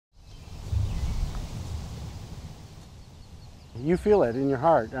You feel it in your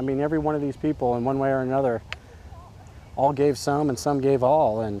heart. I mean, every one of these people in one way or another all gave some and some gave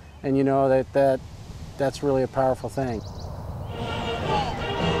all, and you know that's really a powerful thing.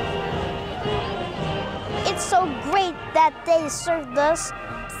 It's so great that they served us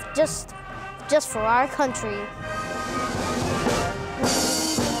just for our country.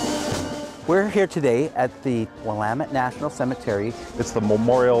 We're here today at the Willamette National Cemetery. It's the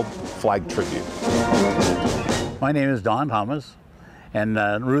Memorial Flag Tribute. My name is Don Thomas, and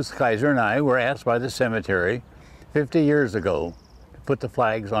Ruth Kaiser and I were asked by the cemetery 50 years ago to put the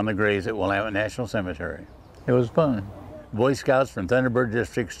flags on the graves at Willamette National Cemetery. It was fun. Boy Scouts from Thunderbird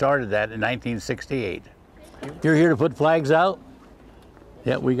District started that in 1968. You're here to put flags out?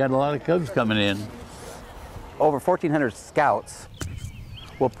 Yeah, we got a lot of Cubs coming in. Over 1,400 scouts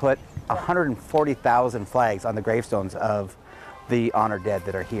will put 140,000 flags on the gravestones of the honored dead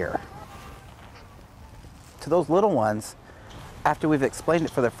that are here. To those little ones, after we've explained it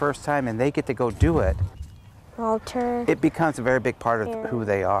for the first time and they get to go do it, Walter, it becomes a very big part of who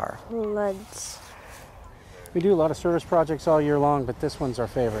they are. Lutz. We do a lot of service projects all year long, but this one's our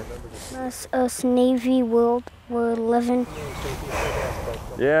favorite. Us Navy World War 11.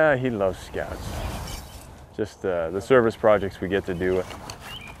 Yeah, he loves Scouts. Just the service projects we get to do,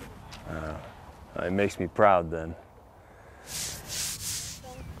 it makes me proud then.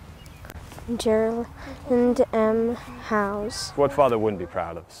 Gerald M. House. What father wouldn't be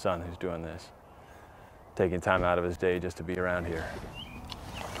proud of his son who's doing this? Taking time out of his day just to be around here.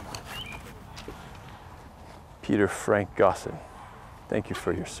 Peter Frank Gosson, thank you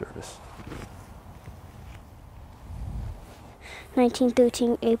for your service.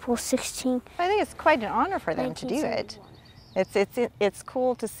 1913, April 16. I think it's quite an honor for them to do it. It's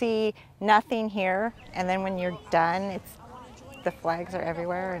cool to see nothing here, and then when you're done, the flags are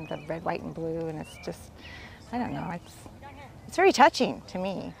everywhere, and the red, white, and blue, and it's just, I don't know, it's very touching to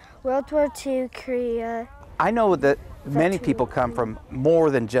me. World War II, Korea. I know that many people come from more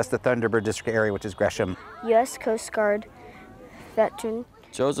than just the Thunderbird District area, which is Gresham. U.S. Coast Guard veteran.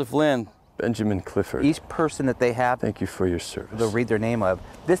 Joseph Lynn. Benjamin Clifford. Each person that they have, thank you for your service. They'll read their name of.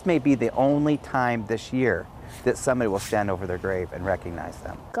 This may be the only time this year that somebody will stand over their grave and recognize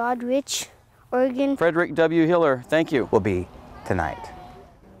them. Godrich, Oregon. Frederick W. Hiller, thank you. Will be tonight.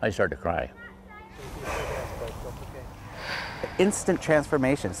 I started to cry. Instant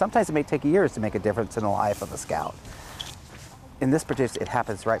transformation. Sometimes it may take years to make a difference in the life of a scout. In this particular, it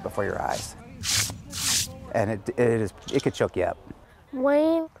happens right before your eyes. And it could choke you up.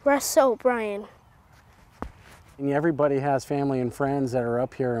 Wayne Russell O'Brien. And everybody has family and friends that are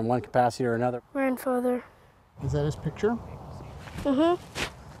up here in one capacity or another. Grandfather. Is that his picture? Mm-hmm.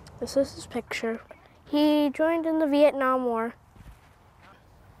 This is his picture. He joined in the Vietnam War.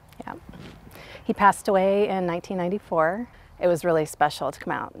 Yeah. He passed away in 1994. It was really special to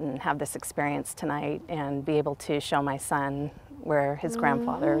come out and have this experience tonight and be able to show my son where his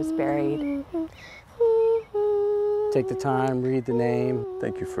grandfather is buried. Take the time, read the name.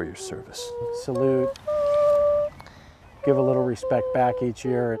 Thank you for your service. Salute. Give a little respect back each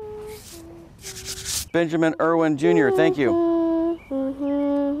year. Benjamin Irwin Jr., thank you.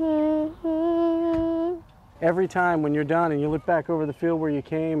 Every time when you're done and you look back over the field where you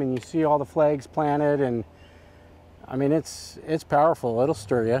came and you see all the flags planted, and I mean, it's powerful. It'll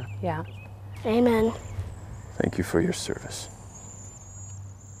stir you. Yeah. Amen. Thank you for your service.